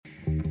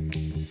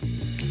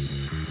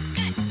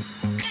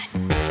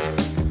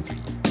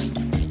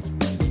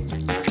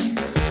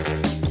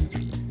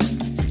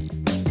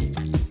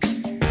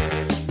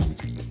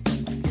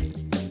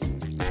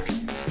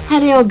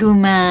Hallå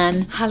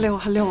gumman.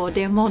 Hallå,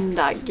 det är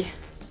måndag.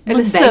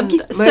 Eller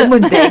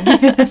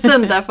söndag.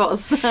 Söndag för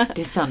oss.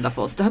 Det är söndag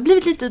för oss. Det har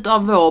blivit lite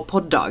av vår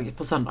podddag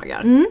på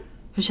söndagar.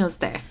 Hur känns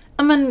det?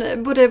 Ja, men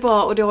både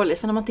bra och dåligt.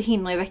 För när man inte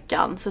hinner i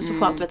veckan så är det så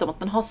skönt att veta om att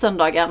man har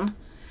söndagen.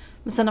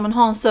 Men sen när man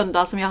har en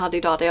söndag som jag hade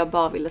idag där jag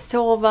bara ville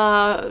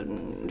sova,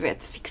 du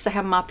vet, fixa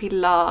hemma,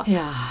 pilla,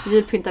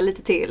 julpynta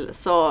lite till,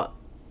 så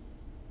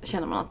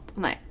känner man att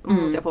nej, nu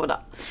måste jag podda.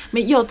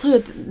 Men jag tror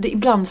att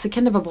ibland så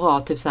kan det vara bra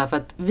typ så här, för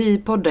att vi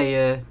poddar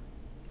ju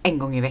en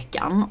gång i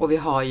veckan och vi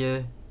har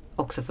ju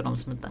också, för de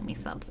som inte har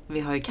missat, vi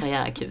har ju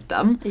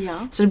karriärakuten. Ja.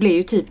 Så det blir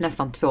ju typ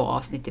nästan 2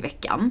 avsnitt i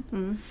veckan.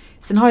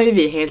 Sen har ju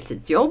vi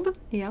heltidsjobb.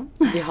 Ja.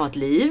 Vi har ett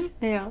liv.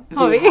 Ja,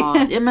 vi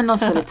har men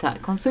också lite så här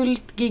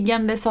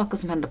konsultgiggande, saker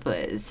som händer på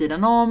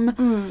sidan om.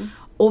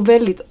 Och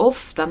väldigt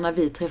ofta när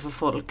vi träffar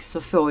folk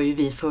så får ju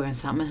vi frågan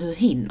så här, men hur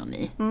hinner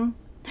ni?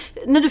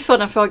 När du får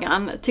den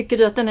frågan, tycker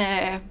du att den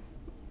är...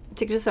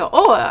 Tycker du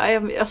så?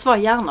 Jag svarar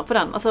gärna på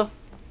den. Alltså...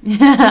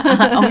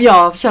 Om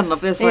jag känner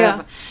på det så. Ja.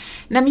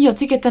 Nej, men jag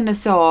tycker att den är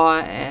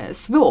så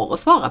svår att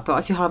svara på.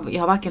 Alltså jag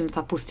har varken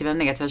tagit positiva eller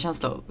negativa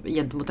känslor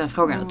gentemot den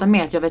frågan. Utan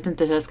mer att jag vet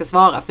inte hur jag ska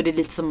svara. För det är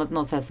lite som att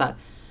någon säger så här: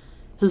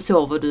 hur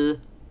sover du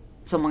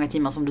så många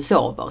timmar som du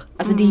sover?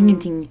 Alltså det är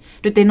ingenting,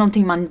 det är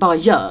någonting man bara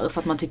gör för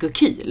att man tycker är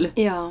kul.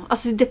 Ja,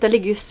 alltså detta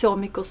ligger ju så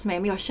mycket hos mig.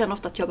 Men jag känner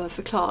ofta att jag behöver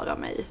förklara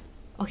mig.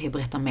 Okej,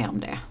 berätta mer om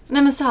det.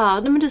 Nej men så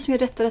här, men du som gör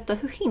detta,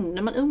 hur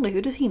hinner? Man undrar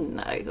hur du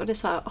hinner. Och det är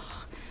så här,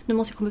 nu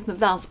måste jag komma ut med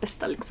världens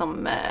bästa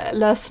liksom,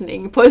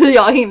 lösning på hur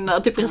jag hinner,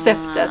 typ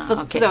receptet.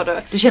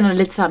 Okay. Du känner dig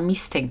lite så här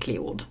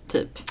misstänkliggjord,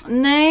 typ?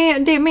 Nej,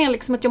 det är mer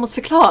liksom att jag måste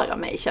förklara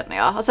mig, känner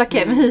jag. Alltså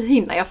okej, men hur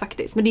hinner jag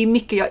faktiskt? Men det är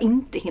mycket jag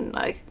inte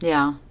hinner.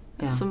 Ja.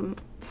 Som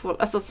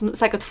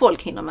säkert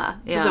folk hinner med.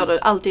 Förstår du?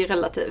 Allt är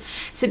relativt.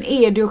 Sen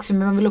är det också,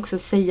 men man vill också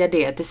säga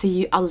det, att det ser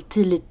ju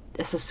alltid lite,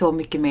 alltså, så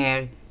mycket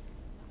mer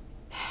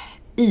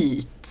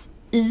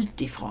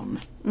utifrån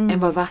än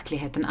vad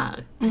verkligheten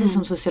är. Precis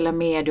som sociala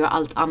medier och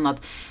allt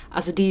annat.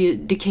 Alltså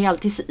det kan ju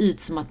alltid se ut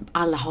som att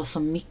alla har så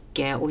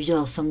mycket och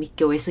gör så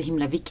mycket och är så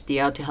himla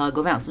viktiga till höger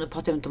och vänster. Nu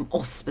pratar jag inte om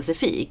oss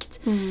specifikt.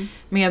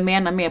 Men jag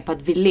menar mer på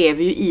att vi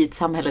lever ju i ett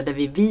samhälle där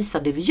vi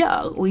visar det vi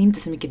gör och inte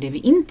så mycket det vi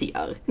inte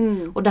gör.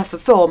 Och därför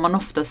får man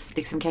oftast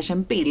liksom kanske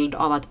en bild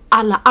av att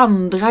alla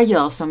andra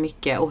gör så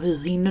mycket och hur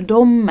hinner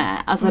de med?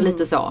 Alltså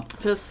lite så.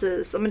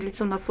 Precis, men det är lite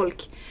som när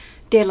folk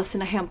delar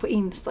sina hem på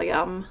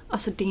Instagram.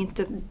 Alltså det är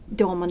inte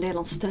då man delar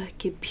en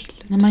stökig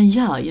bild. Nej, man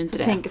gör ju inte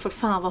det. Tänker folk,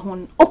 fan vad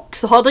hon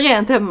också har det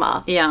rent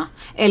hemma. Ja,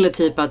 eller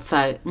typ att så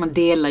här, man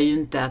delar ju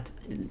inte att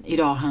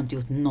idag har jag inte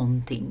gjort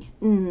någonting.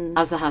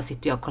 Alltså här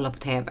sitter jag och kollar på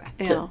TV.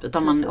 Typ. Ja,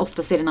 utan man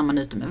ofta ser det när man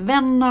är ute med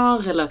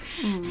vänner eller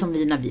som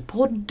vi när vi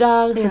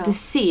poddar. Så att det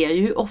ser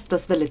ju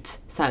oftast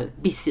väldigt så här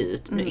busy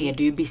ut. Nu är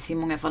det ju busy i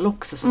många fall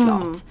också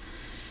såklart.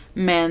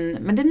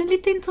 Men den är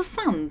lite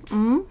intressant.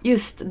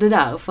 Just det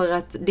där, för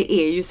att det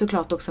är ju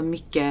såklart också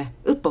mycket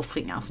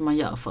uppoffringar som man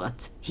gör för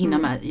att hinna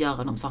med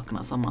göra de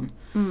sakerna som man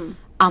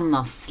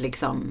annars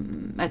liksom,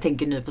 jag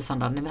tänker nu på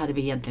söndagen, hade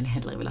vi egentligen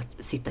hellre velat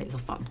sitta i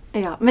soffan.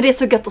 Ja, men det är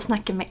så gött att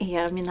snacka med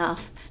er, mina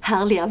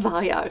härliga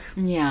vargar.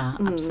 Ja,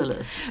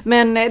 absolut.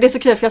 Men det är så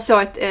kul, för jag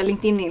såg ett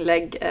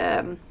LinkedIn-inlägg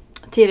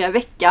tidigare i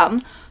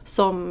veckan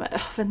som, jag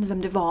vet inte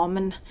vem det var,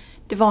 men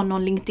det var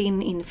någon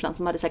LinkedIn-influencer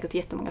som hade säkert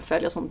jättemånga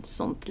följare,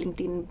 sånt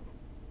LinkedIn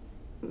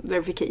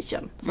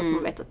verification, så att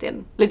man vet att det är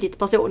en legit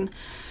person,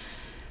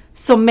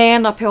 som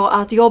menar på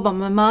att jobba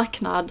med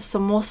marknad så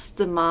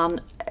måste man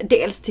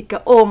dels tycka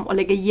om och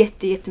lägga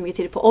jättemycket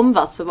tid på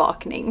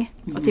omvärldsbevakning.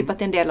 Och typ att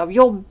det är en del av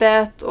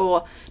jobbet.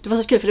 Och det var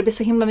så kul för det blev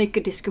så himla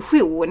mycket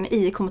diskussion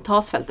i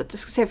kommentarsfältet. Jag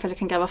ska se om jag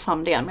kan gräva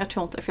fram det igen, men jag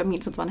tror inte det, för jag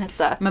minns inte vad han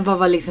hette. Men vad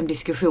var liksom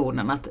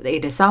diskussionen? Att är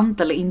det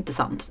sant eller inte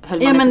sant?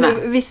 Höll man inte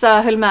med?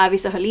 Vissa höll med,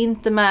 vissa höll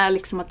inte med.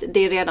 Liksom att det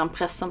är redan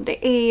press som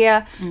det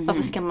är.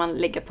 Varför ska man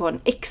lägga på en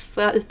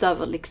extra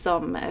utöver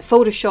liksom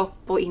Photoshop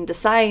och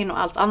InDesign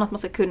och allt annat man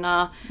ska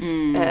kunna?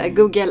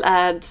 Google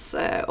Ads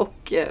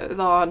och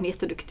vara en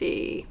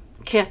jätteduktig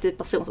kreativ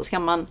person, så ska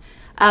man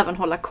även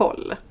hålla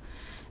koll.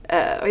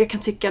 Och jag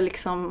kan tycka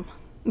liksom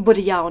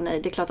både ja och nej.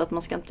 Det är klart att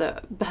man ska inte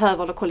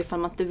behöva hålla koll ifall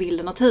man inte vill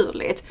det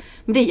naturligt.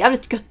 Men det är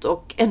jävligt gött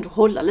att ändå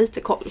hålla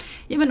lite koll.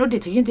 Ja, men och det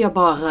tycker inte jag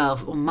bara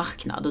rör om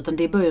marknad, utan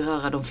det bör ju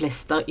röra de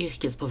flesta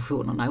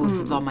yrkesprofessionerna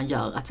oavsett vad man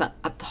gör.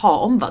 Att ha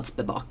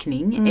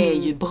omvärldsbevakning är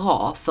ju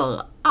bra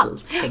för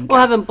allt, tänker och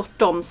jag. Även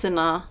bortom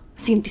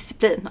sin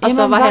disciplin.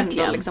 Alltså vad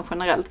händer liksom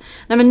generellt.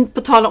 Nej, men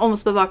på tal om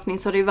omvärldsbevakning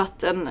så har det ju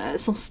varit en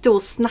sån stor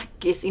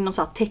snackis inom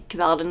så här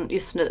techvärlden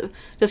just nu.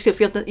 Det skulle,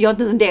 för jag är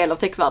inte en del av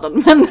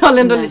techvärlden, men jag har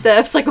ändå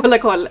lite försöka hålla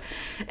koll.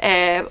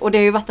 Och det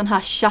har ju varit den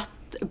här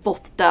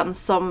chattbotten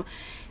som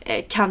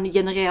kan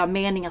generera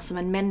meningar som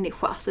en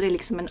människa. Så det är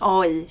liksom en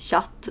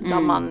AI-chatt där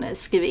man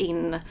skriver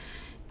in,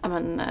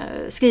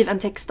 skriv en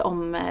text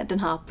om den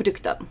här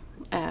produkten.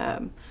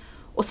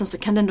 Och sen så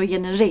kan den då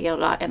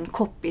generera en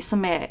copy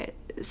som är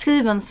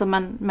skriven som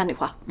en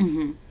människa.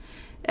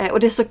 Och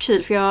det är så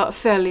kul, för jag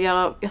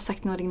har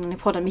sagt något innan i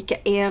podden,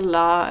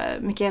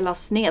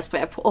 Mikaelas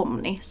nyhetsbrev på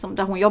Omni,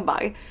 där hon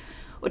jobbar.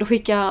 Och då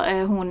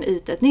skickar hon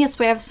ut ett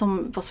nyhetsbrev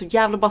som var så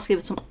jävla bra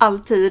skrivet som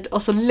alltid.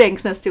 Och så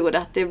längst ner stod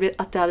det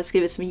att det hade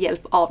skrivits med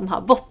hjälp av den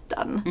här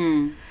botten.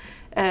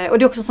 Och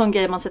det är också en sån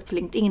grej man sett på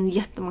LinkedIn.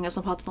 Jättemånga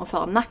som pratat om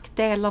för- och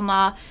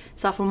nackdelarna.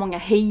 Så här, för många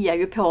hejar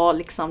ju på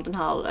liksom den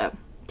här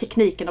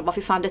tekniken. Och bara,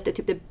 för fan, detta är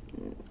typ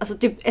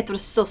ett av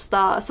de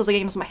största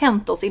grejerna som har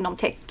hänt oss inom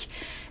tech.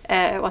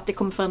 Och att det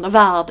kommer förändra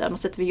världen och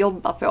sättet vi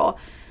jobbar på.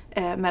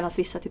 Medan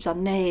vissa typ såhär,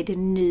 nej, det är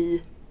nu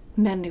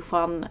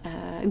människan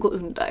går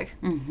under.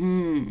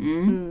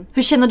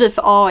 Hur känner du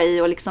för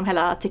AI och liksom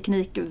hela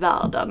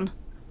teknikvärlden?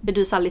 Är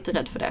du så här lite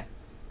rädd för det?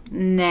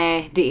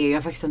 Nej, det är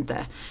jag faktiskt inte.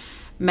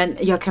 Men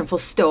jag kan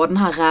förstå den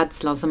här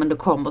rädslan som ändå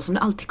kommer, som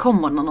det alltid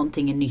kommer när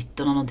någonting är nytt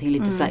och när någonting är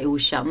lite så här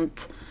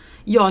okänt.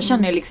 Jag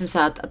känner liksom så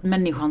här att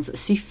människans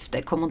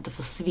syfte kommer inte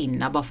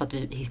försvinna bara för att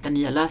vi hittar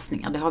nya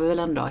lösningar. Det har vi väl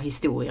ändå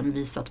historien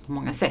visat på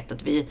många sätt.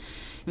 Att vi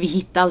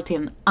hittar alltid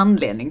en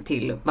anledning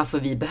till varför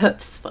vi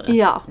behövs. För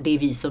att det är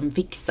vi som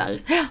fixar.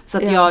 Så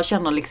att jag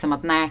känner liksom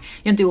att nej,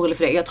 jag är inte orolig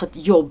för det. Jag tror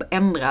att jobb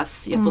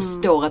ändras. Jag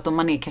förstår att om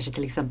man är kanske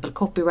till exempel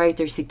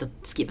copywriter, sitter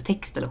och skriver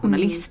text eller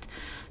journalist,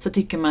 så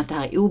tycker man att det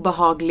här är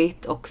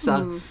obehagligt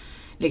också.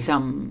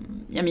 Liksom,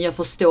 ja, men jag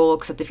förstår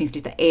också att det finns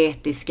lite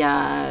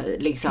etiska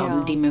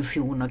liksom,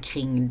 dimensioner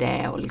kring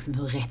det och liksom,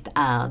 hur rätt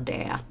är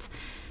det att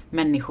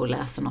människor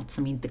läser något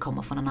som inte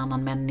kommer från en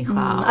annan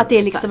människa. Att det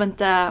är liksom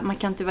inte, man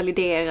kan inte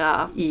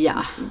validera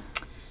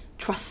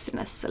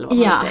trustiness eller vad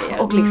man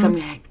säger. Och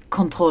liksom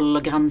kontroll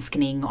och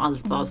granskning och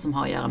allt vad som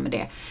har att göra med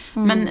det.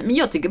 Men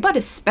jag tycker bara det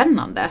är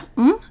spännande.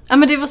 Ja,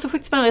 men det var så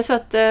sjukt spännande. Jag såg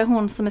att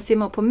hon som är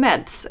CMO på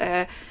Meds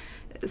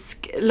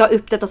la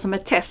upp detta som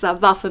ett test,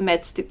 varför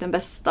Meds typ den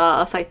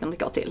bästa sajten att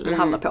gå till eller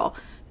handla på.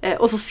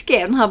 Och så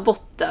skrev den här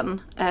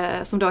botten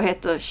som då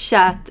heter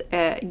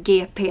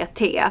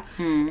ChatGPT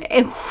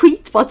en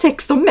skitbra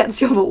text om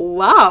Meds. Jag var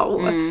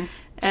wow!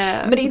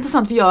 Men det är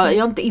intressant för jag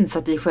är inte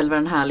insatt i själva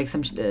den här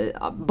liksom,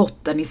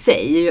 botten i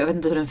sig. Jag vet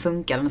inte hur den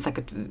funkar, den är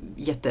säkert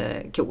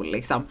jättecool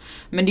liksom.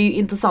 Men det är ju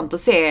intressant att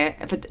se,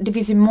 för det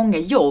finns ju många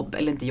jobb,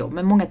 eller inte jobb,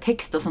 men många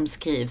texter som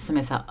skrivs som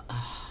är så här,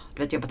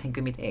 du vet, jag bara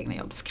tänker i mitt egna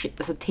jobb,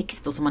 alltså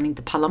texter som man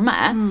inte pallar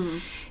med.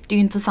 Det är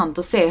ju intressant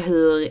att se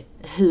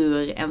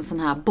hur en sån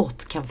här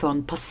bot kan få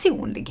en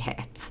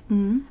personlighet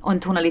och en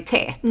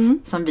tonalitet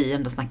som vi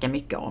ändå snackar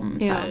mycket om.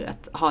 Så här,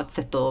 att ha ett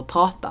sätt att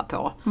prata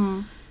på.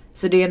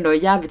 Så det är ändå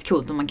jävligt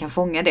coolt om man kan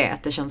fånga det,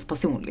 att det känns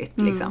personligt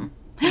liksom.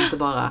 Inte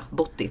bara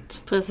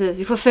bottigt. Precis,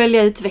 vi får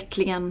följa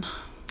utvecklingen.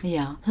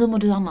 Ja, hur mår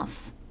du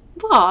annars?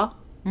 Bra.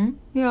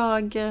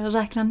 Jag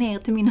räknar ner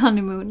till min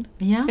honeymoon.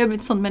 Jag har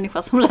blivit en sån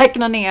människa som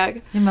räknar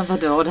ner. Ja, men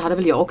vadå? Det hade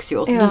väl jag också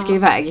gjort. Du ska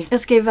iväg. Jag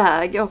ska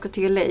iväg. Jag åker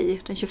till LA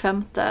den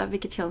 25,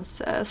 vilket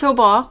känns så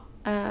bra.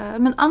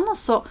 Men annars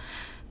så,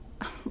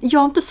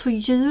 jag är inte så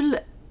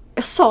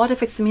jag sa det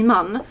faktiskt till min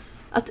man,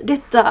 att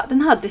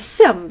den här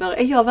december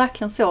är jag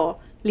verkligen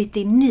så lite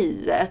i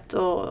nuet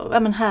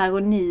och här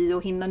och nu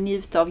och hinna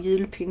njuta av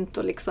julpynt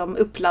och liksom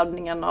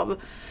uppladdningen av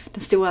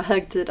den stora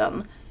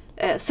högtiden.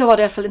 Så var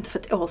det i alla fall inte för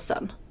ett år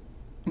sedan.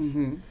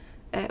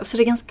 Och så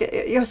det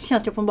är jag känner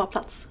att jag är på en bra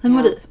plats. Hur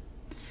mår du?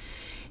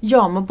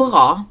 Jag mår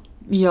bra.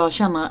 Jag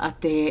känner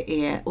att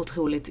det är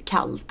otroligt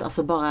kallt.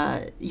 Alltså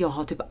jag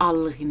har typ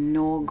aldrig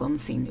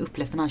någonsin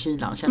upplevt den här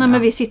kylan.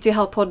 Men vi sitter ju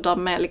här och poddar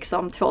med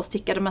liksom 2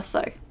 stickade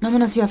mössor. Nej,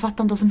 men alltså jag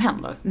fattar inte vad som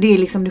händer. Det är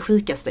liksom det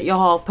sjukaste. Jag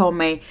har på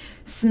mig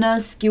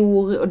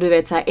snöskor och du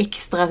vet så här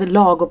extra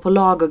lager på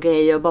lager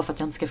grejer bara för att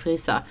jag inte ska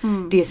frysa.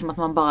 Det är som att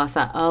man bara så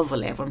här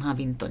överlever den här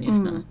vintern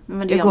just nu.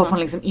 Jag går från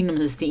liksom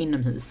inomhus till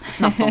inomhus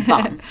snabbt som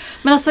fan.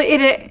 Men alltså är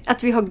det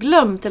att vi har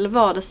glömt eller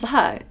var det så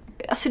här?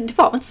 Alltså det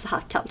var inte så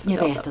här kallt.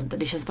 Jag vet inte,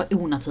 det känns bara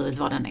onaturligt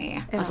vad den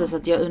är. Alltså så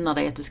att jag undrar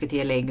dig att du ska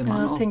till LA,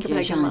 gumman, och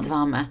jag känner lite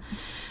värme.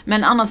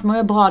 Men annars mår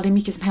jag bra, det är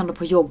mycket som händer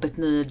på jobbet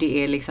nu.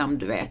 Det är liksom,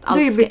 du vet,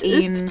 allt ska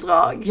in.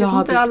 Uppdrag. Jag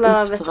har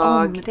bytt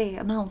uppdrag. Vet om det,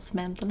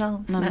 announcement.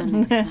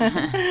 Nej,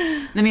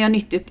 men jag har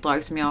nytt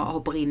uppdrag som jag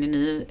hoppar in i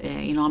nu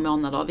i några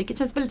månader, vilket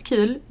känns väldigt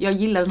kul. Jag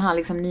gillar den här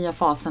liksom nya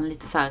fasen,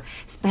 lite så här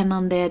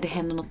spännande, det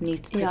händer något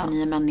nytt, träffa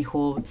nya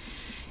människor.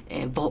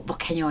 Vad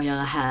kan jag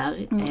göra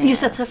här?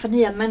 Just att träffa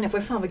nya människor,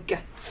 fan vad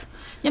gött.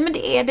 Ja, men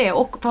det är det.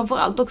 Och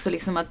framförallt också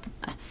liksom att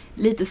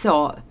lite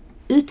så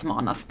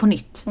utmanas på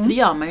nytt. För det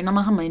gör man ju när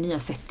man hamnar i nya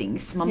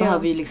settings. Man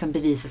behöver ju liksom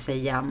bevisa sig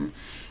igen.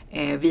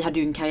 Vi hade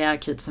ju en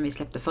karriärkut som vi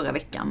släppte förra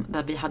veckan.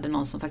 Där vi hade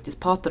någon som faktiskt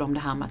pratade om det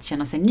här med att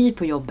känna sig ny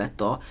på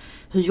jobbet. Och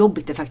hur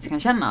jobbigt det faktiskt kan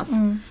kännas.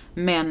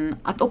 Men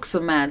att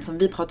också med, som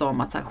vi pratar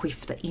om, att så här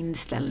skifta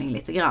inställning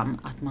lite grann.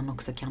 Att man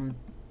också kan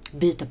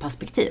byta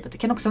perspektiv. Det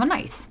kan också vara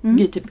nice.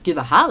 Gud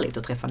vad härligt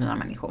att träffa nya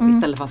människor.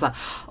 Istället för att säga,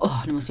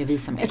 nu måste jag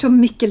visa mig. Jag tror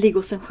mycket ligger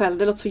hos en själv.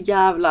 Det låter så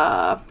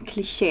jävla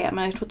kliché.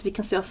 Men jag tror att vi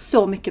kan göra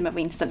så mycket med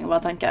vår inställning och våra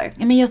tankar.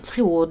 Ja, men jag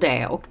tror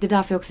det. Och det är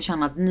därför jag också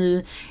känner att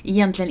nu,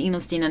 egentligen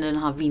innerst inne i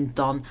den här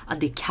vintern, att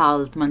det är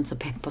kallt, man är inte så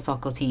pepp på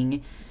saker och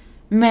ting.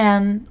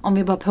 Men om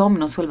vi bara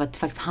påminner oss själva att det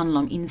faktiskt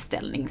handlar om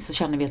inställning, så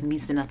känner vi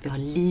åtminstone att vi har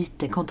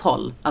lite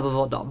kontroll över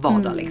vår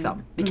vardag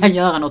liksom. Vi kan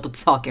göra något åt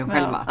saken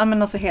själva. Ja,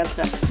 men alltså helt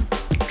rätt.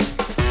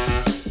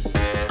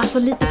 Alltså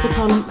lite på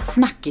tal om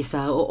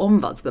snackisar och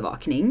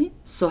omvärldsbevakning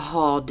så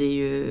har det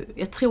ju,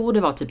 jag tror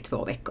det var typ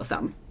 2 veckor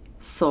sedan,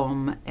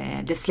 som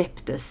det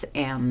släpptes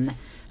en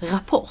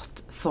rapport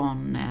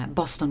från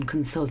Boston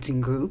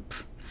Consulting Group,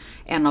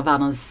 en av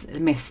världens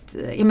mest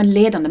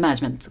ledande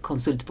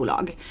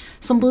managementkonsultbolag,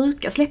 som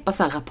brukar släppa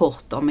så här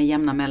rapporter med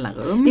jämna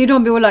mellanrum. Det är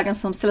de bolagen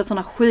som ställer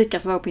sådana sjuka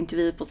frågor på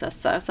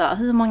intervjuprocesser. Så här,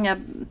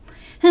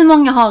 hur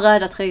många har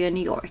röda tröjor i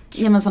New York?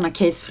 Ja, men sådana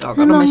casefrågor.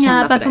 Hur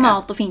många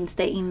bankomater finns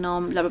det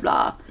inom bla bla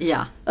bla?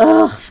 Ja.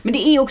 Men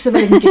det är också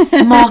väldigt mycket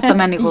smarta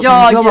människor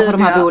som jobbar på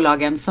de här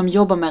bolagen, som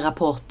jobbar med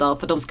rapporter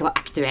för att de ska vara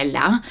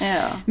aktuella.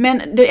 Ja.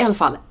 Men det, i alla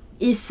fall,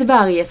 i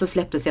Sverige så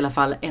släpptes i alla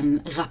fall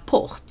en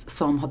rapport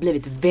som har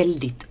blivit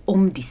väldigt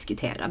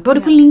omdiskuterad.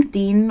 Både på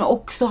LinkedIn och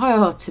också har jag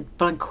hört typ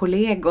bland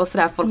kollegor och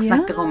sådär, folk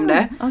snackar om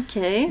det.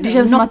 Okay. Det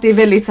känns som att det är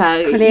väldigt så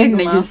här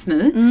inne just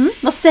nu.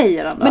 Vad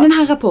säger de då? Men den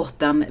här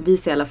rapporten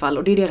visar i alla fall,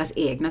 och det är deras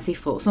egna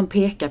siffror, som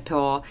pekar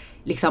på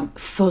liksom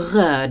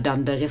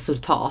förödande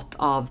resultat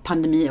av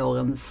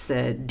pandemiårens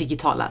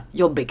digitala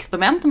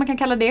jobbexperiment, om man kan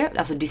kalla det,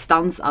 alltså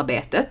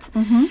distansarbetet.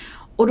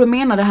 Och då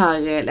menar det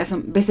här, alltså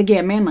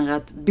BCG menar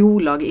att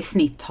bolag i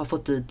snitt har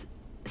fått ut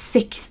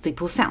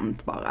 60%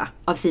 bara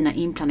av sina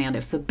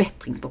inplanerade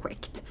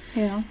förbättringsprojekt.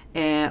 Ja.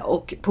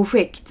 Och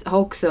projekt har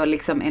också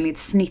liksom enligt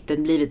snittet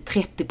blivit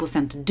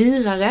 30%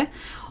 dyrare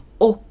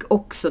och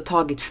också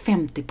tagit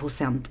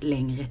 50%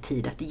 längre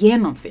tid att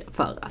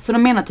genomföra. Så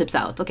de menar typ så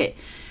här att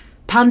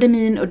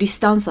pandemin och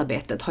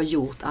distansarbetet har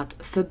gjort att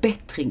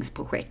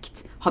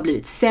förbättringsprojekt har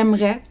blivit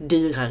sämre,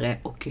 dyrare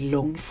och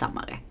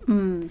långsammare.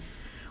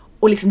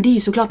 Och liksom, det är ju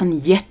såklart en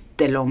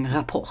jättelång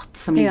rapport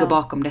som ligger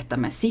bakom detta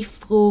med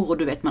siffror, och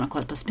du vet, man har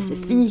kollat på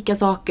specifika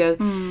saker.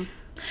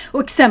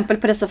 Och exempel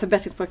på dessa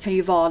förbättringsprojekt kan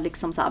ju vara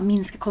liksom så här,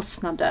 minska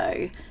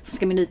kostnader som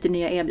ska mynna ut i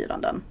nya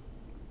erbjudanden.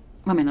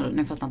 Vad menar du?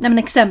 Nej, men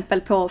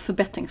exempel på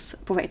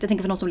förbättringsprojekt. Jag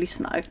tänker för någon som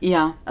lyssnar.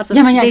 Ja. Alltså, det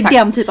är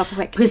den typ av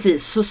projekt.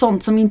 Precis, så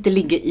sånt som inte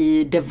ligger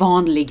i det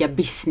vanliga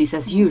business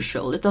as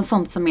usual, utan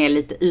sånt som är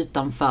lite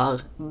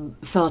utanför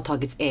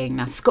företagets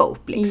egna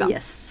scope. Liksom.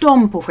 Yes.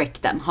 De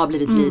projekten har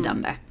blivit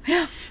lidande.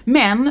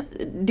 Men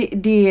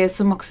det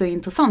som också är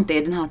intressant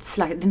är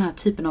den här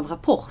typen av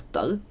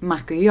rapporter,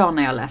 märker jag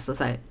när jag läser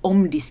så här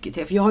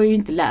omdiskuterat. För jag har ju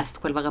inte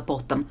läst själva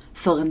rapporten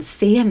förrän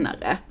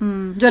senare.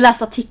 Du har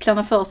läst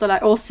artiklarna först och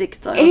lärt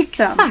åsikter.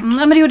 Exakt.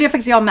 Men det gjorde jag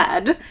faktiskt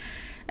med.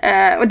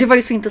 Och det var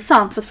ju så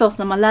intressant, för att först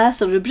när man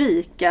läser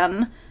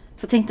rubriken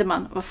så tänkte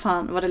man, vad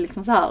fan, var det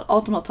liksom så här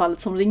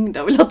 1800-talet som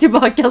ringde och ville ha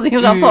tillbaka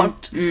sin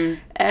rapport?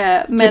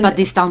 Men, typ att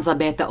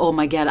distansarbete, oh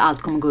my god,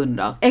 allt kommer gå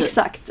under. Typ.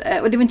 Exakt,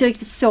 och det var inte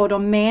riktigt så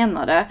de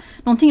menade.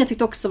 Någonting jag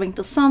tyckte också var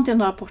intressant i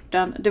den här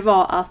rapporten, det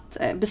var att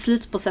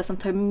beslutsprocessen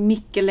tar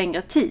mycket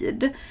längre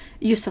tid.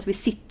 Just för att vi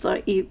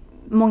sitter i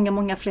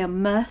många fler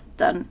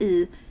möten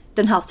i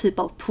den här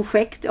typen av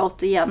projekt,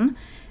 återigen.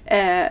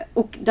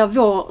 Och där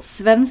vår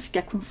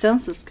svenska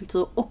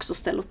konsensuskultur också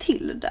ställer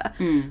till det.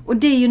 Och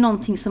det är ju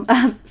någonting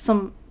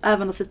som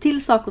även har sett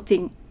till saker och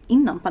ting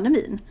innan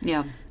pandemin.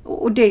 Ja.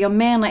 Och det jag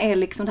menar är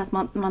liksom att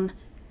man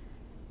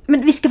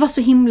men vi ska vara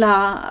så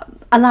himla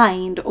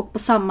aligned och på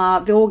samma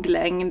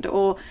våglängd,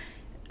 och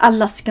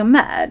alla ska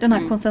med. Den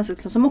här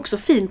konsensuskulturen som också är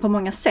fin på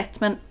många sätt,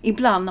 men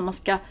ibland när man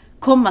ska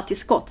komma till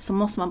skott så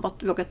måste man bara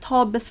våga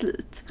ta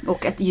beslut.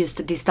 Och att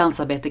just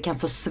distansarbete kan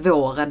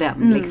försvåra den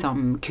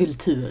liksom,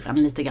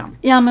 kulturen lite grann.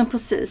 Ja, men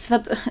precis. För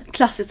att,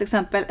 klassiskt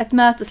exempel, ett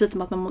möte slutar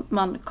med att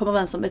man kommer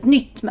överens om ett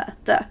nytt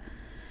möte.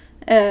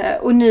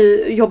 Och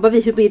nu jobbar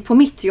vi hybrid på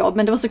mitt jobb,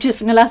 men det var så kul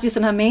för när jag läste just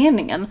den här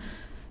meningen.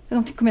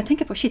 Då kom jag att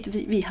tänka på, shit,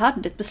 vi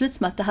hade ett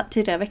beslutsmöte här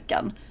tidigare i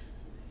veckan.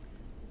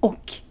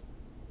 Och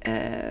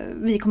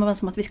vi kommer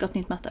överens om att vi ska ha ett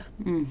nytt möte.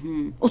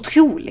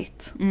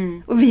 Otroligt.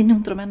 Och vi är nog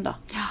inte de enda.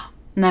 Ja.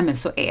 Nej, men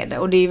så är det.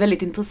 Och det är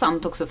väldigt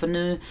intressant också, för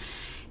nu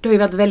det har ju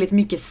varit väldigt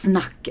mycket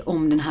snack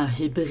om den här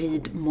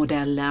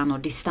hybridmodellen och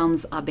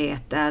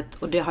distansarbetet,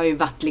 och det har ju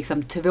varit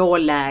liksom 2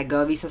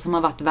 läger, vissa som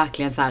har varit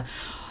verkligen så här,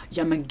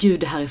 ja men gud,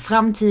 det här är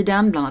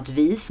framtiden, bland annat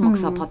vi som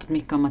också har pratat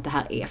mycket om att det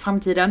här är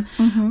framtiden.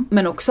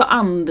 Men också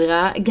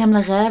andra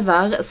gamla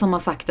rävar som har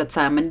sagt att så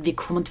här, men vi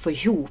kommer inte få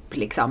ihop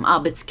liksom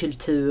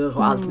arbetskultur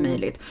och allt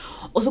möjligt.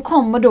 Och så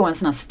kommer då en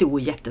sån här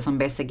stor jätte som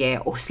BCG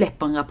och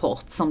släpper en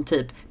rapport som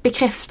typ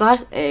bekräftar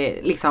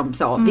liksom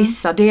så,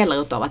 vissa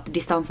delar utav att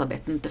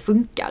distansarbete inte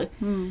funkar.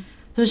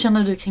 Hur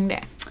känner du kring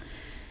det?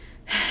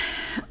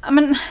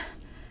 Men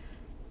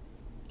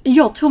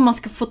jag tror man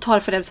ska få ta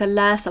det för det, vill säga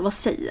läsa, vad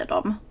säger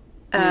de?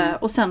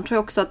 Och sen tror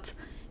jag också att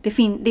det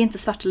är inte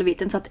svart eller vitt.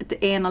 Det är inte så att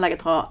det ena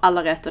läget har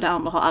alla rätt och det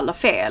andra har alla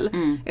fel.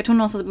 Jag tror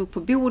någonstans att det beror på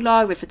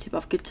bolag, vad för typ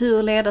av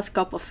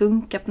kulturledarskap och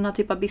funka på den här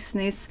typen av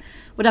business.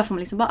 Och där får man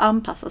liksom bara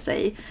anpassa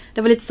sig.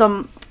 Det var lite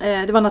som,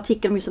 det var en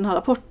artikel om just den här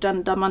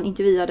rapporten där man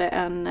intervjuade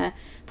en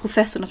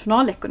professor i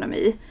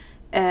nationalekonomi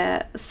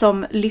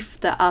som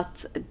lyfte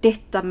att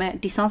detta med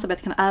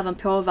distansarbete kan även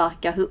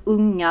påverka hur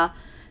unga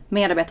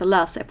medarbetare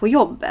lär sig på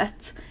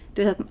jobbet.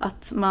 Det vill säga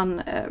att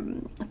man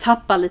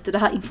tappar lite det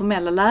här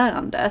informella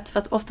lärandet. För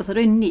att ofta när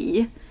du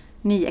är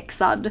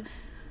nyexad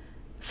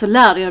så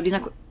lär du av dina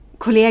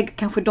kollegor,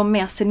 kanske de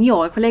mer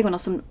seniora kollegorna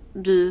som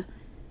du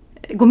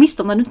går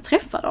miste om när du inte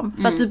träffar dem.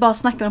 För att du bara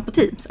snackar dem på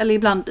Teams. Eller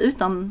ibland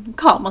utan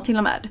kamera till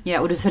och med. Ja,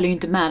 och du följer ju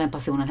inte med den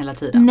personen hela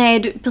tiden.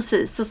 Nej,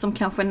 precis. Så som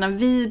kanske när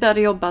vi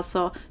började jobba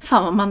så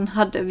fan vad man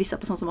hade vissa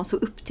personer som man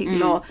såg upp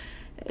till och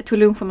tog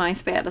lunch man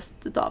inspirerades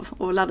utav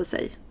och lärde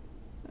sig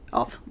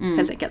av,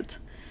 helt enkelt.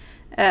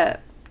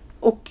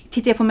 Och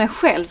tittar jag på mig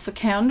själv så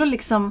kan jag ändå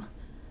liksom...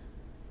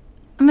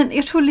 Men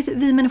jag tror lite,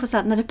 vi människor så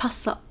här, när det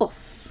passar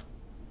oss.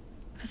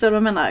 Förstår du vad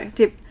jag menar?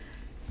 Typ,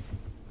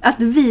 att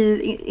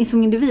vi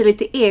som individer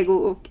lite ego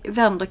och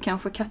vänder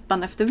kanske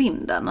kappan efter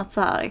vinden. Att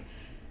så här,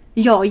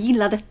 jag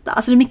gillar detta.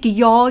 Alltså det är mycket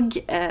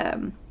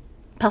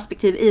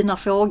jag-perspektiv i den här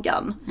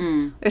frågan.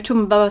 Jag tror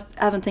man behöver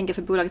även tänka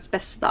för bolagets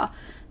bästa.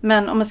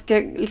 Men om jag ska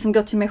liksom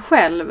gå till mig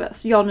själv,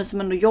 så jag nu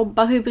som ändå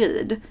jobbar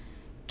hybrid,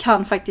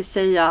 kan faktiskt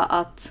säga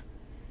att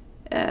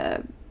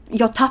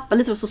jag tappar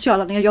lite av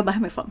sociala när jag jobbar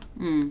hemifrån.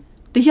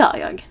 Det gör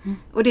jag.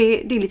 Och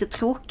det är lite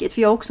tråkigt,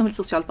 för jag är också en väldigt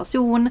social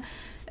person.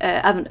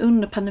 Även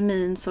under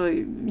pandemin så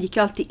gick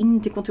jag alltid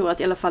in till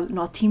kontoret i alla fall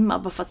några timmar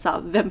bara för att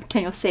säga, vem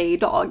kan jag se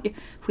idag?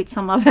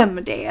 Skitsamma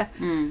vem det är.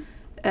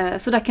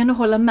 Så där kan du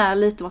hålla med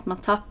lite om att man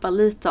tappar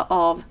lite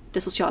av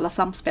det sociala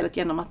samspelet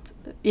genom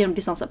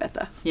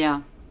distansarbete.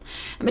 Ja.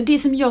 Men det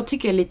som jag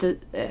tycker är lite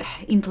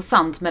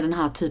intressant med den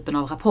här typen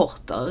av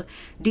rapporter,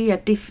 det är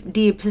att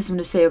det är precis som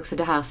du säger också,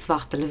 det här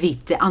svart eller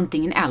vitt, det är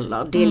antingen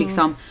eller. Det är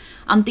liksom,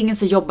 antingen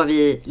så jobbar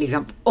vi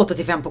liksom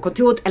 8-5 på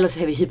kontoret, eller så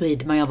är vi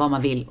hybrid, man gör vad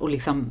man vill och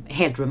liksom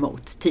helt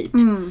remote typ.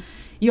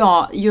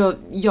 Jag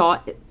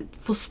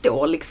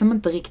förstår liksom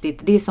inte riktigt,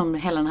 det är som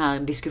hela den här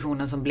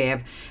diskussionen som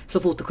blev så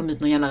fort det kom ut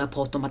någon jävla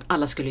rapport om att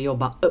alla skulle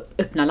jobba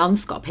öppna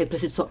landskap. Helt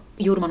plötsligt så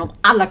gjorde man om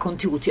alla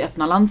kontor till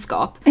öppna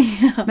landskap.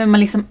 Men man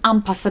liksom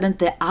anpassade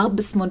inte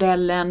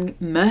arbetsmodellen,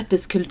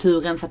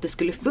 möteskulturen så att det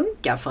skulle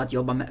funka för att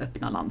jobba med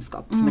öppna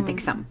landskap, som ett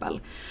exempel.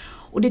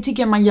 Och det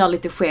tycker jag man gör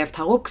lite skevt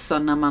här också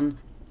när man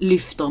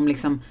lyfter om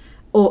liksom,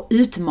 och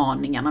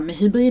utmaningarna med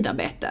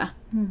hybridarbete.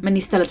 Men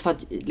istället för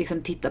att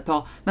liksom titta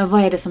på, men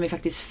vad är det som vi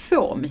faktiskt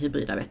får med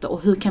hybridarbete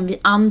och hur kan vi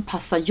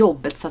anpassa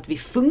jobbet så att vi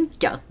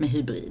funkar med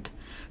hybrid?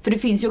 För det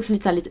finns ju också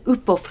lite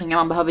uppoffringar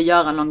man behöver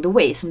göra along the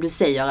way, som du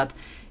säger, att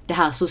det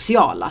här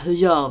sociala, hur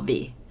gör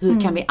vi?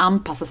 Hur kan vi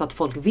anpassa så att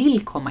folk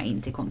vill komma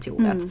in till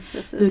kontoret?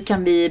 Hur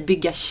kan vi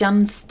bygga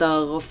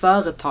tjänster och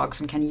företag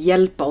som kan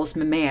hjälpa oss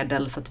med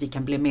medel så att vi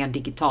kan bli mer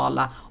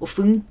digitala och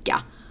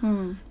funka?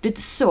 Det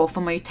är så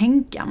får man ju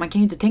tänka. Man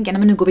kan ju inte tänka, nej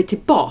men nu går vi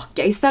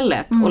tillbaka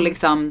istället och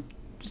liksom,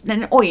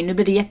 oj nu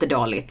blir det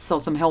jättedåligt, så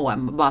som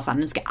H&M bara så här,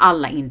 nu ska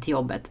alla in till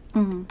jobbet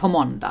på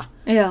måndag.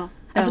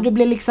 Alltså det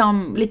blir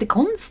liksom lite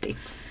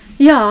konstigt.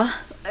 Ja,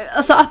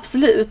 alltså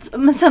absolut.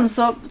 Men sen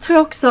så tror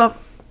jag också,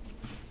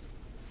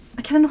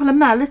 jag kan ändå hålla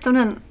med lite om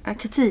den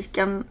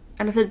kritiken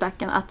eller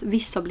feedbacken att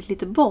vissa har blivit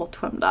lite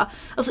bortskämda.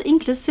 Alltså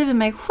inklusive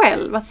mig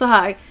själv, att så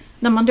här,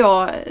 när man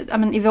då,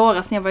 i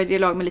våras när jag var i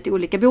dialog med lite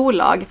olika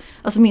bolag,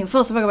 alltså min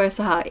första fråga var ju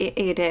så här,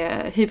 är det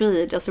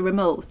hybrid, alltså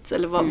remote,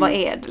 eller vad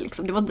är det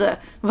liksom? Det var inte,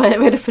 vad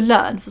är det för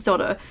lön, förstår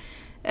du?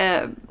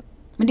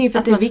 Men det är för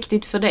att det är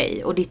viktigt för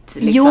dig och ditt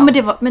liksom...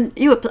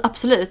 Jo,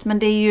 absolut, men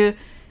det är ju,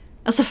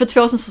 alltså för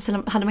 2 år sedan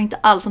så hade man inte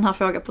alls den här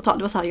frågan på tal.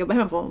 Det var så här, jobba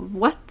hemifrån,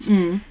 what?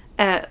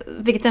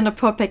 Vilket ändå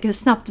påpekar hur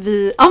snabbt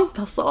vi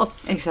anpassar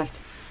oss.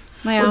 Exakt.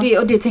 Ja.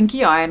 Och det tänker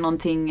jag är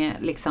någonting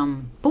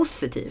liksom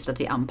positivt, att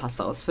vi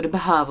anpassar oss. För det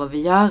behöver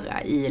vi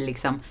göra i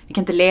liksom, vi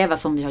kan inte leva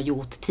som vi har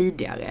gjort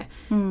tidigare.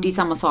 Det är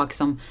samma sak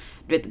som,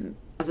 du vet,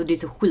 alltså det är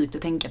så sjukt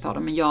att tänka på det,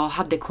 men jag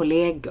hade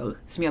kollegor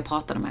som jag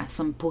pratade med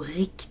som på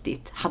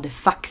riktigt hade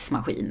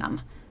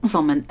faxmaskinen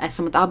som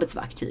ett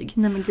arbetsverktyg.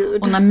 Nej, men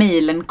Gud. Och när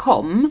mailen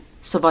kom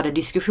så var det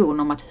diskussion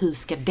om att hur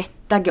ska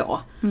detta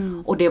gå?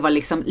 Och det var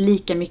liksom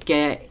lika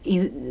mycket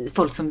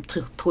folk som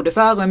trodde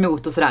för och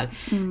emot och sådär.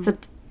 Så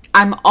att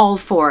I'm all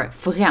for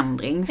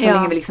förändring så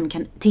länge vi liksom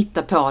kan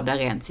titta på det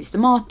rent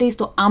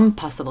systematiskt och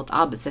anpassa vårt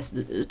arbetssätt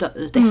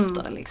ut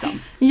efter det liksom.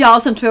 Ja,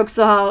 och sen tror jag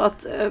också här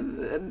att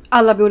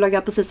alla bolag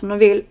gör precis som de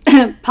vill.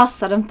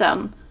 Passar det inte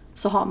än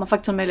så har man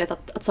faktiskt en möjlighet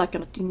att söka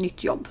något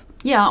nytt jobb.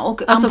 Ja,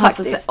 och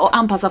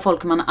anpassa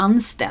folk man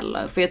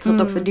anställer. För jag tror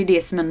att också det är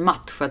det som är en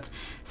match. Att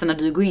sen när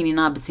du går in i en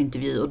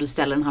arbetsintervju och du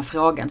ställer den här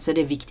frågan så är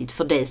det viktigt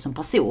för dig som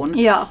person.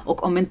 Ja.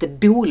 Och om inte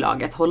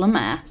bolaget håller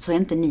med så är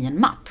inte ni en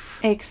match.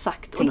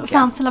 Exakt. Och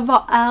fan, snälla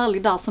var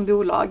ärlig där som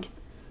bolag.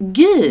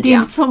 Gud, det är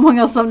inte så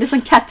många som, det är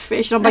som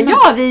catfish. De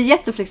bara, vi är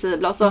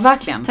jätteflexibla. Och så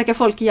verkligen. Tackar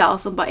folk ja,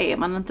 och så bara är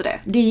man inte det.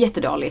 Det är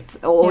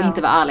jättedåligt och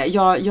inte vara ärlig.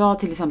 Jag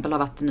till exempel har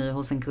varit nu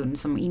hos en kund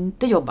som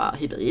inte jobbar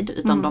hybrid,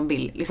 utan de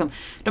vill liksom,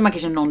 de har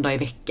kanske någon dag i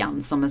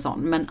veckan som en sån,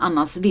 men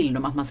annars vill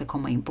de att man ska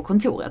komma in på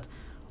kontoret.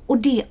 Och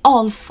det är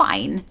all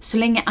fine, så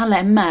länge alla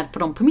är med på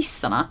de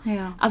premisserna.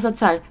 Ja. Alltså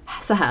att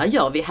så här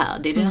gör vi här.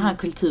 Det är den här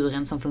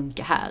kulturen som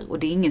funkar här. Och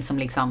det är ingen som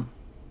liksom,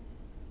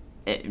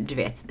 du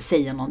vet,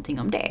 säger någonting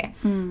om det.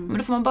 Men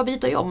då får man bara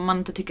byta jobb om man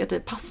inte tycker att det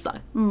passar.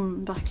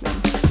 Verkligen.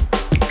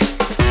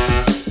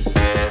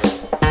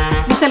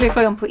 Vi ställer ju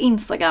frågan på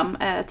Instagram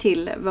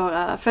till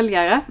våra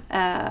följare.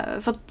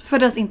 För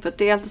deras input,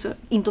 det är alltid så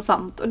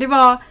intressant. Och det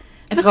var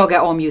en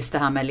fråga om just det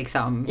här med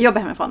liksom... jobba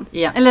hemifrån.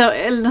 Yeah.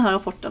 Eller den här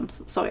rapporten,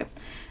 sorry.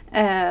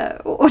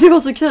 Och det var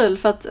så kul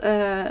för att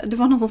det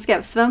var någon som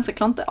skrev, svenskar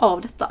klarar inte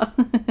av detta.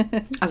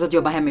 Alltså att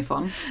jobba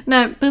hemifrån?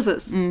 Nej,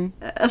 precis.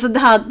 Alltså det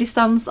här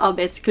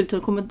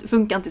distansarbetskulturen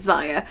funkar inte i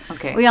Sverige.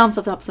 Okay. Och jag antar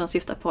att den här personen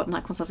syftar på den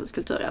här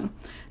konsensuskulturen.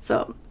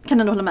 Så kan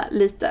jag hålla med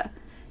lite.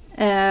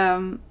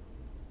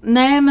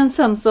 Nej, men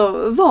sen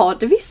så var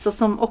det vissa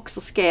som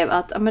också skrev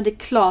att men det är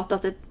klart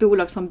att ett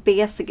bolag som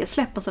BCG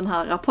släpper en sån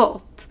här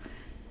rapport.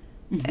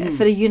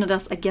 För det gynnar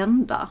deras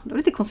agenda. Det var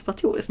lite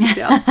konspiratoriskt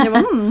tycker jag. Jag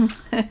var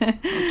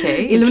okay,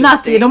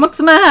 Illuminati är de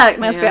också med här.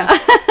 Men jag skojar.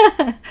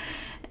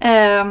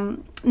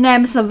 Nej,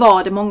 men sen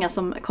var det många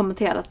som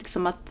kommenterade att,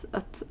 liksom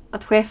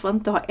att chefer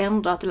inte har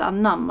ändrat eller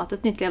anammat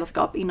ett nytt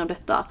ledarskap inom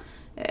detta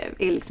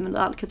är liksom under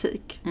all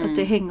kritik. Att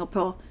det hänger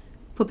på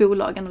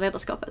bolagen och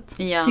ledarskapet.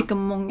 Ja. Tycker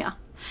många.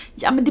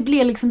 Ja, men det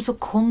blir liksom så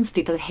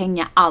konstigt att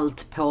hänga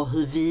allt på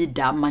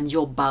huruvida man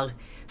jobbar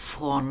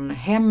från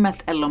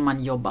hemmet eller om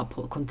man jobbar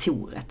på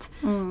kontoret.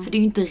 För det är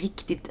ju inte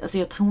riktigt, alltså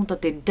jag tror inte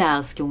att det är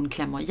där skon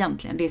klämmer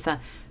egentligen. Det är så här,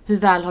 hur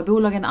väl har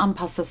bolagen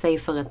anpassat sig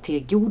för att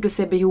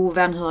tillgodose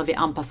behoven? Hur har vi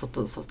anpassat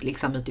oss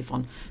liksom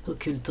utifrån hur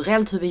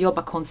kulturellt, hur vi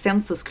jobbar?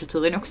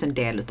 Konsensuskulturen är också en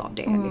del utav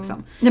det.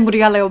 Liksom. Det borde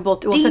ju alla jobba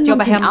bort oavsett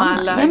jobba hemma. Annat.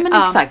 Eller... Ja, men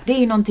exakt. Det är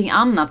ju någonting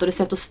annat och det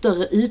sätter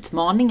större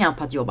utmaningar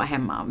på att jobba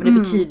hemma. Men det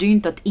betyder ju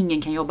inte att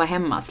ingen kan jobba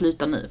hemma.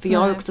 Sluta nu. För jag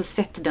har ju också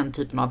sett den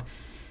typen av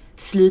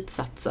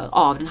slutsatser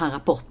av den här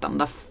rapporten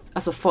där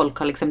alltså folk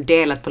har liksom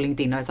delat på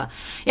LinkedIn och sagt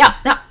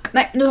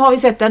nej, nu har vi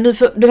sett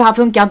det här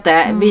funkar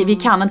inte, vi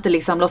kan inte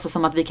liksom låtsas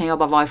som att vi kan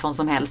jobba varifrån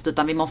som helst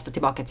utan vi måste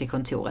tillbaka till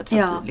kontoret för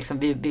att liksom,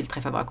 vi vill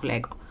träffa våra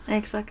kollegor.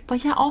 Exakt.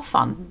 Bara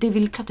fan, det är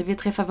väl klart att vi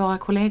träffar våra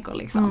kollegor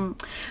liksom.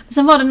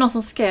 Sen var det någon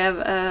som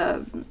skrev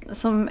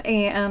som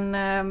är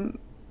en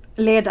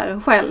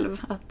ledare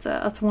själv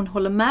att hon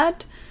håller med.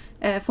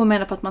 För hon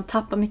menar på att man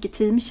tappar mycket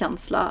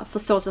teamkänsla,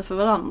 förståelse för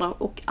varandra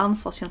och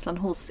ansvarskänslan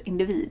hos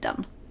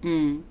individen.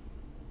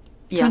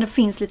 Ja. Men det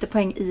finns lite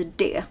poäng i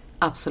det.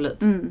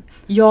 Absolut.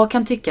 Jag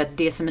kan tycka att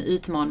det som är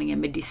utmaningen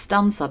med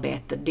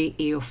distansarbete, det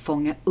är att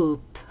fånga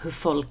upp hur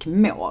folk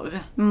mår.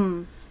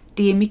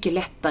 Det är mycket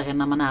lättare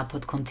när man är på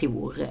ett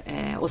kontor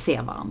och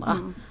ser varandra.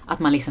 Att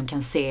man liksom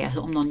kan se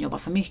om någon jobbar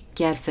för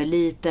mycket, för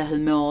lite, hur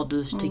mår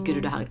du, tycker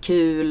du det här är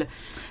kul.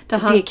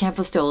 Det kan jag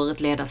förstå ur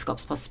ett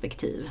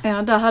ledarskapsperspektiv.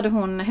 Ja, där hade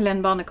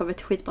Helene Barnekow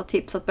ett skitbra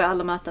tips att börja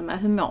alla möta med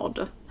hur mår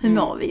du? Hur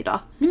mår vi då?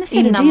 Nej, men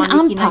ser du, det är en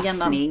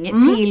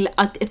anpassning till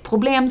att ett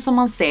problem som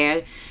man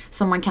ser,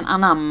 som man kan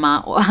anamma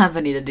och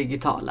även i det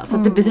digitala. Så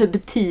att det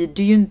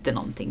betyder ju inte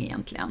någonting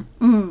egentligen.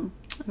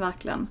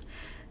 Verkligen.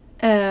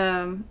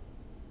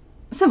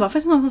 Sen var det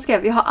faktiskt någon som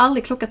skrev, jag har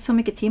aldrig klockat så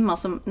mycket timmar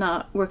som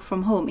när work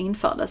from home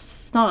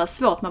infördes. Snarare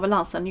svårt med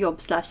balansen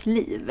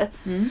jobb/liv.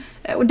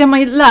 Och det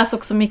man läser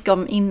också mycket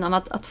om innan,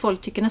 att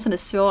folk tycker nästan det är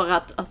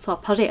svårare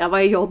att parera vad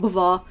är jobb och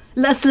vad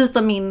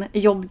slutar min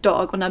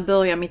jobbdag och när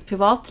börjar mitt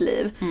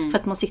privatliv. För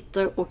att man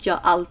sitter och gör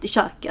allt i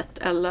köket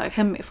eller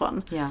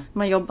hemifrån.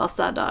 Man jobbar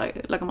städar,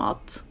 lagar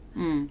mat.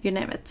 You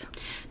name it.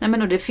 Nej,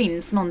 men det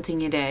finns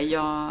någonting i det.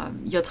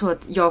 Jag tror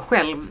att jag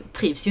själv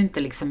trivs ju inte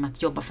liksom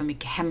att jobba för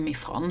mycket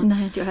hemifrån.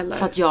 Nej, inte jag heller.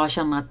 För att jag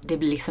känner att det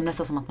blir liksom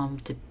nästan som att man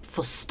typ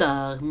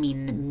förstör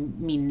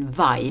min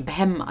vibe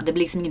hemma. Det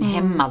blir liksom ingen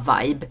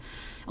hemma-vibe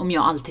om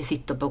jag alltid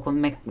sitter på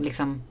med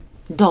liksom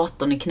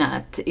datorn i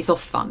knät i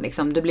soffan.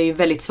 Liksom. Det blir ju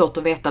väldigt svårt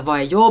att veta vad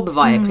är jobb,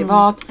 vad är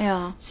privat.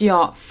 Så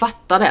jag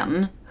fattar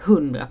den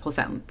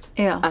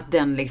 100%. Att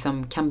den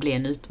liksom kan bli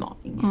en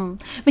utmaning.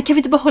 Men kan vi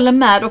inte bara hålla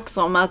med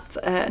också om att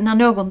när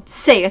någon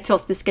säger till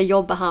oss att vi ska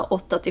jobba här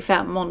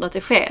 8-5, måndag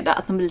till fredag,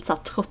 att de blir lite så här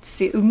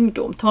trotsig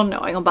ungdom,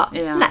 tonåring och bara,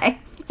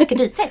 nej. Ska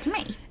du säga till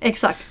mig?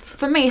 Exakt.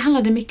 För mig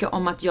handlar det mycket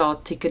om att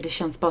jag tycker det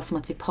känns bara som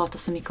att vi pratar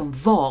så mycket om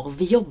var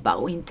vi jobbar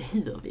och inte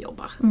hur vi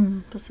jobbar.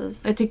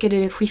 Precis. Jag tycker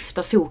det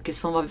skiftar fokus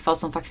från vad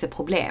som faktiskt är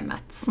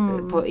problemet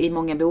i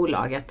många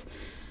bolag.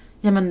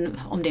 Ja, men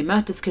om det är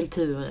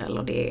möteskultur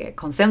eller det är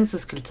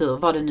konsensuskultur,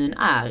 vad det nu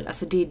är.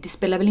 Alltså det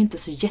spelar väl inte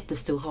så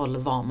jättestor roll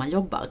var man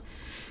jobbar.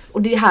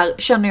 Och det här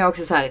känner jag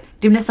också så här,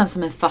 det är nästan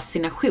som en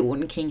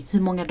fascination kring hur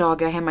många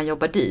dagar hemma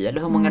jobbar du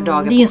eller hur många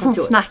dagar på kontor. Det är ju en sån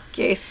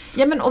snackis.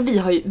 Ja, men och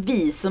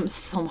vi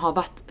som har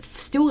varit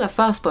stora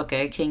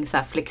förespråkare kring så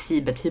här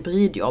flexibelt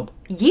hybridjobb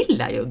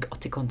gillar ju att gå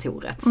till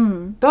kontoret.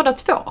 Båda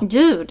två.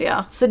 Gud,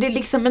 ja. Så det är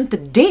liksom inte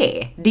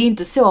det. Det är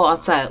inte så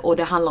att så här, och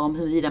det handlar om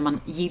huruvida man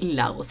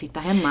gillar att sitta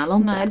hemma eller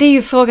inte. Nej, det är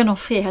ju frågan om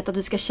frihet, att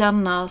du ska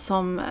känna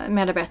som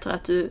medarbetare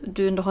att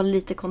du ändå har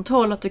lite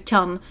kontroll, att du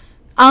kan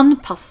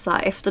anpassa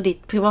efter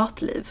ditt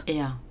privatliv.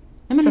 Ja.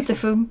 Så att det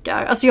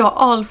funkar. Alltså jag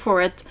har all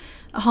for it.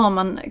 Har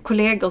man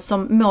kollegor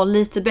som mår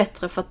lite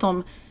bättre för att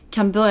de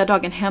kan börja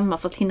dagen hemma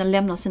för att hinna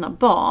lämna sina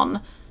barn.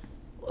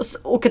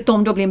 Och att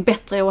de då blir en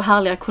bättre och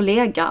härligare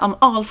kollega. I'm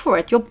all for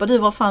it. Jobbar du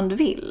vad fan du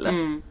vill.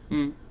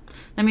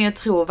 Nej, men jag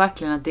tror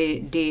verkligen att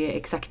det är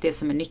exakt det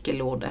som är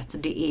nyckelordet.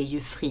 Det är ju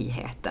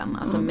friheten.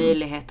 Alltså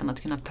möjligheten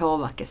att kunna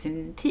påverka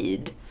sin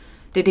tid.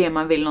 Det är det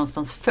man vill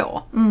någonstans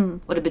få.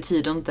 Och det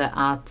betyder inte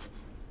att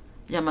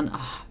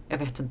jag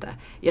vet inte.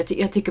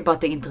 Jag tycker bara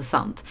att det är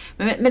intressant.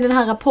 Men den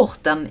här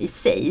rapporten i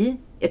sig,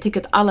 jag tycker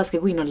att alla ska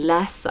gå in och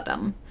läsa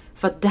den.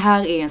 För att det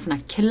här är en sån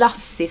här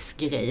klassisk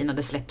grej när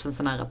det släpps en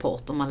sån här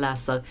rapport och man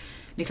läser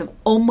liksom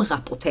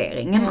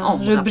omrapporteringen om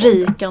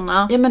rubrikerna.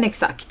 Rapporten. Ja men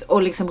exakt.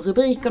 Och liksom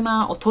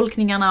rubrikerna och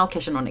tolkningarna och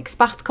kanske någon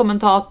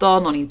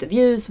expertkommentator, någon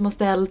intervju som har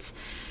ställts.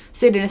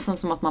 Så är det nästan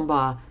som att man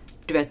bara,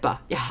 du vet bara,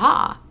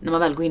 jaha, när man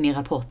väl går in i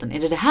rapporten,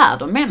 är det här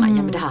de menar? Ja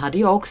men det här hade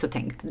jag också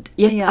tänkt.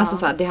 Alltså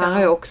så här, det här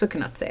har jag också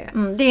kunnat se.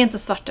 Det är inte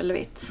svart eller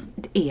vitt.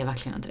 Det är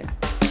verkligen inte det.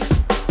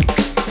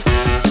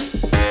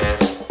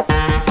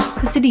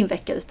 Hur ser din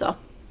vecka ut då?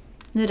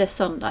 Nu är det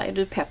söndag, är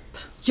du pepp?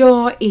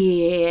 Jag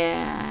är...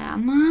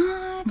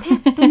 Nej,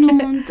 pepp är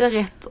nog inte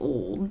rätt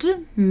ord.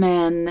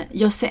 Men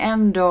jag ser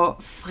ändå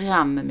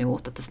fram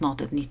emot att det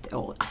snart är ett nytt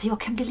år. Alltså jag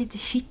kan bli lite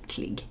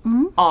kittlig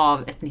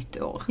av ett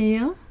nytt år.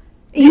 Ja.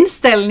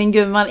 Inställning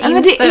gumman,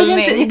 inställning.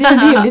 Det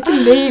är lite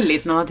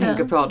löjligt när man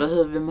tänker på det.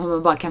 Hur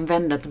man bara kan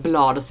vända ett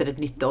blad och se ett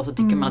nytt år så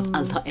tycker man att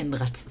allt har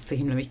ändrats så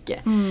himla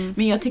mycket.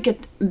 Men jag tycker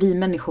att vi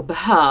människor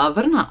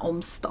behöver den här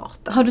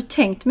omstarten. Har du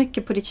tänkt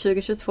mycket på ditt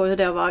 2022, hur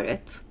det har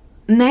varit?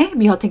 Nej,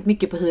 men jag har tänkt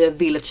mycket på hur jag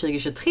vill att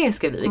 2023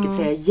 ska bli. Vilket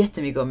säger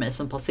jättemycket om mig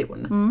som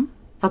person.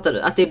 Fattar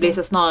du? Att det blir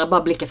så snarare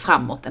bara blicka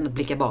framåt än att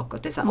blicka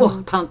bakåt. Det är så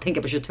här, pan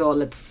tänka på 22,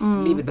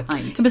 let's leave it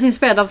behind. Så precis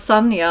inspirerad av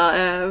Sanja,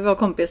 vår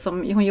kompis,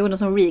 hon gjorde en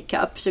sån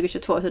recap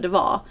 2022 hur det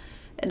var.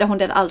 Där hon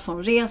delade allt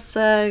från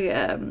resor,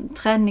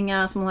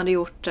 träningar som hon hade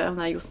gjort. Hon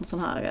hade gjort en sån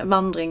här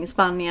vandring i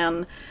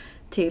Spanien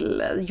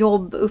till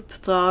jobb,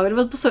 uppdrag. Det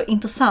var så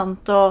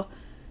intressant att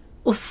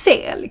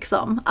se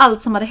liksom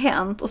allt som hade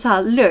hänt och så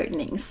här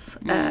learnings.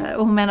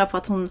 Och hon menar på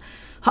att hon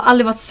har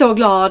aldrig varit så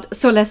glad,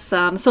 så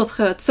ledsen, så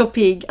trött, så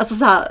pigg. Alltså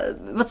så här,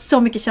 varit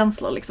så mycket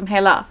känslor liksom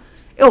hela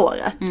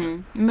året.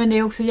 Men det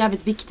är också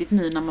jävligt viktigt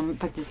nu när man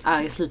faktiskt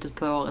är i slutet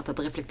på året att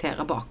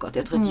reflektera bakåt.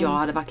 Jag tror att jag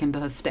hade verkligen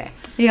behövt det.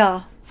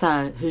 Ja. Så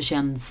här, hur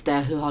känns det?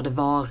 Hur har det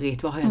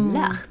varit? Vad har jag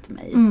lärt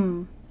mig?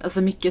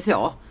 Alltså mycket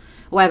så.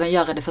 Och även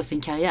göra det för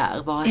sin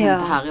karriär. Vad har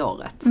hänt det här i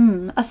året?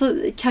 Alltså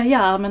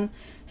karriär, men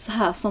så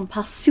här som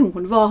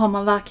person. Vad har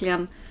man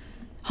verkligen...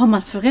 Har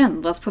man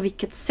förändrats på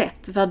vilket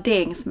sätt?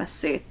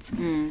 Värderingsmässigt.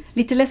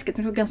 Lite läskigt,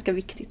 men det är ganska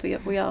viktigt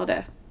att göra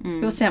det.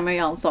 Vi får se om jag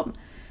gör en sån.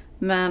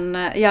 Men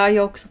jag är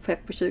också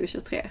pepp på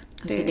 2023.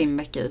 Hur ser din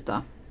vecka ut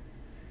då?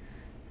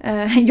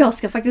 Jag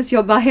ska faktiskt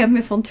jobba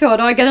hemifrån 2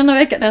 dagar denna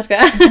vecka.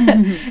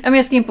 Nej, men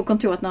jag ska in på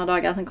kontoret några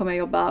dagar. Sen kommer jag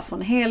jobba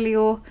från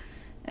helio.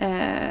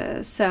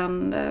 Alltså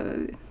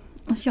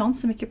jag har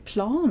inte så mycket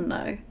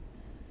planer.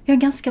 Jag har en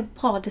ganska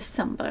bra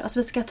december. Alltså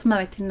det ska jag ta med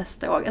mig till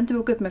nästa år. Inte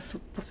boka upp mig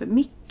på för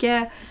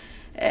mycket.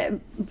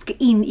 Boka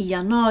in i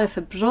januari,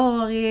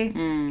 februari.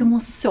 Jag mår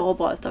så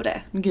bra utav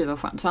det. Gud vad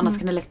skönt. För annars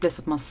kan det lätt bli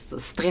så att man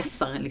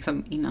stressar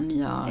liksom innan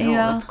nya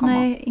året kommer.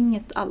 Nej,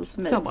 inget alls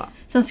för mig. Så bra.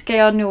 Sen ska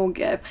jag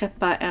nog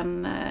preppa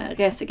en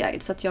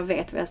reseguide så att jag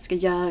vet vad jag ska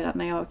göra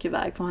när jag åker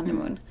iväg på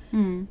honeymoon.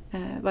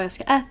 Vad jag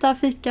ska äta,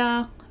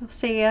 fika och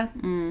se.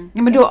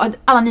 Ja, men då,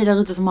 alla ni där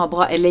ute som har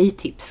bra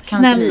LA-tips, kan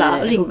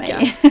snälla ring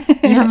mig.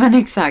 Ja men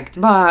exakt,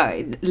 bara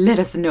let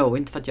us know,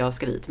 inte för att jag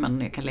ska dit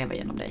men jag kan leva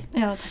genom dig.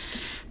 Ja, tack.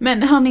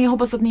 Men hörni, jag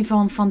hoppas att ni får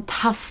en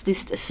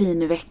fantastiskt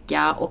fin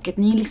vecka och att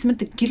ni liksom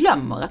inte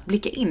glömmer att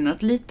blicka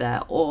inåt lite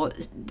och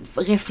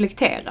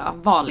reflektera.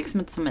 Var liksom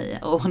inte som mig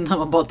och när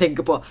man bara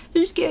tänker på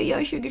hur ska jag göra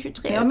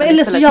 2023? Ja, men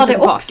eller så gör det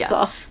också.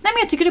 Nej, men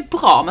jag tycker det är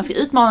bra. Man ska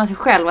utmana sig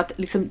själv att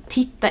liksom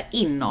titta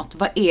inåt.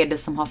 Vad är det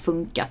som har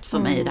funkat för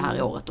mig det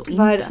här året och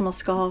inte? Vad är det som har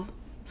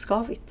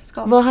skavit?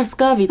 Vad har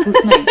skavit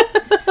hos mig?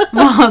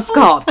 Vad har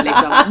skavt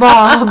liksom?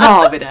 Var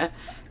har vi det?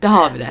 Där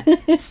har vi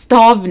det.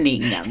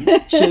 Stavningen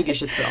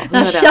 2022.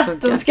 Den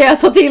chatten ska jag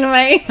ta till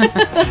mig.